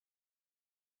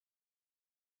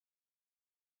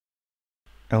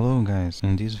Hello guys,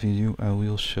 in this video I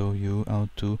will show you how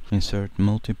to insert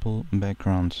multiple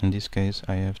backgrounds. In this case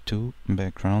I have two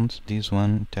backgrounds, this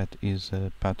one that is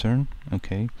a pattern,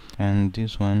 okay, and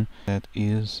this one that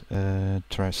is a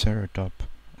𝗀𝘀𝗁𝘁.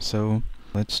 So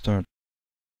let's start.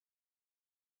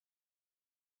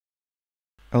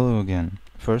 Hello again.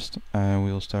 First I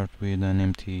will start with an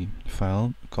empty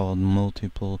file called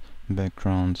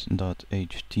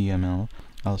multiplebackgrounds.html.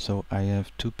 Also I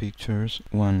have two pictures,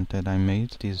 one that I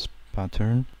made, this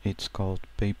pattern, it's called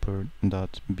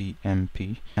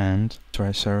paper.bmp, and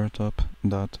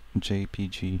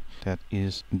𝗀𝘀𝗁𝘁.jpg, that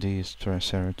is this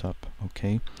𝗀𝘀𝗁𝘁,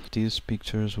 okay? These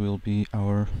pictures will be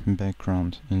our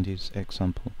background in this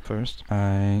example. First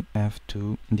I have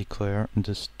to declare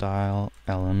the style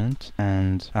element,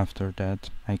 and after that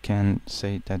I can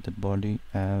say that the body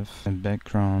have a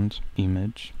background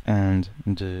image, and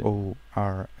the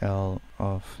URL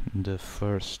of the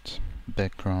first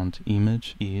background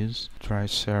image is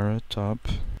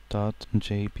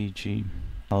𝗀𝘀𝗁𝘁.jpg.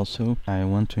 Also, I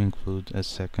want to include a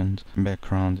second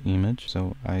background image,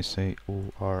 so I say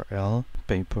URL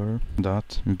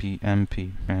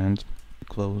paper.bmp and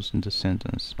close the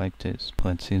sentence like this.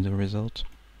 Let's see the result.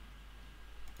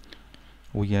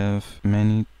 We have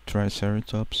many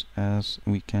𝗀𝘀𝗁𝘁s as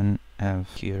we can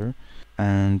have here,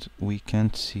 and we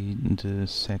can't see the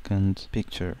second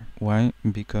picture. Why?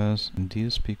 Because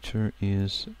this picture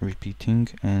is repeating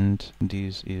and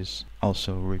this is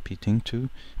also repeating too,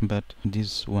 but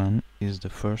this one is the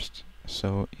first,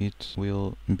 so it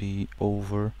will be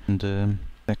over the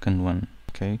second one,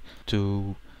 okay?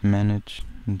 To manage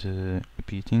the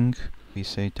repeating, we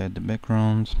say that the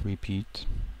background repeat.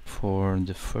 For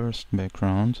the first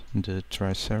background, the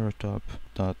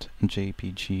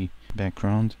𝗀𝘀𝗁𝘁.jpg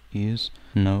background is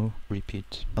no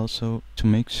repeat. Also, to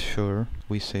make sure,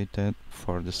 we say that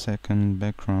for the second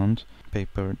background,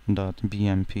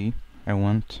 paper.bmp, I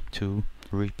want to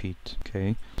repeat.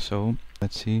 Okay, so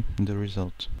let's see the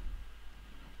result.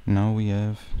 Now we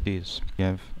have this. We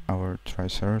have our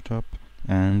𝗀𝘀𝗁𝘁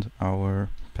and our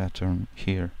pattern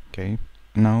here. Okay,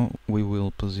 now we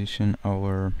will position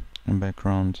our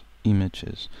background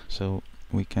images, so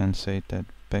we can say that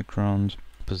background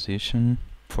position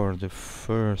for the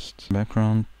first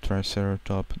background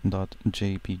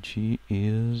𝗀𝘀𝗁𝘁.jpg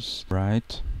is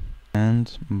right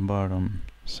and bottom,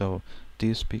 so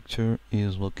this picture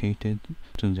is located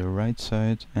to the right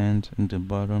side and the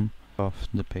bottom of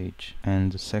the page.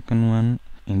 And the second one,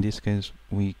 in this case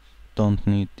we don't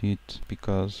need it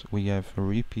because we have a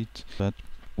repeat, but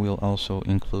we'll also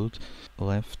include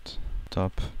left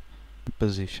top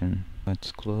position.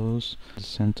 Let's close the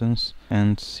sentence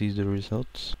and see the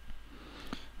results.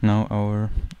 Now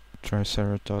our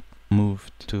𝗀𝘀𝗁𝘁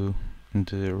moved to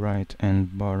the right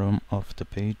and bottom of the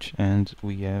page, and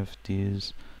we have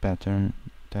this pattern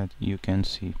that you can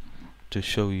see. To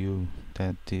show you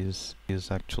that this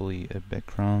is actually a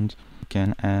background, you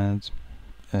can add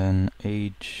an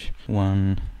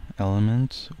H1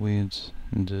 element with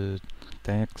the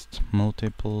text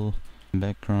multiple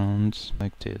backgrounds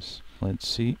like this. Let's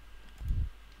see,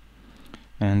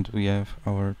 and we have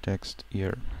our text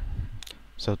here.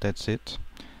 So that's it.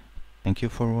 Thank you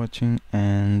for watching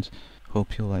and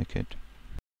hope you like it.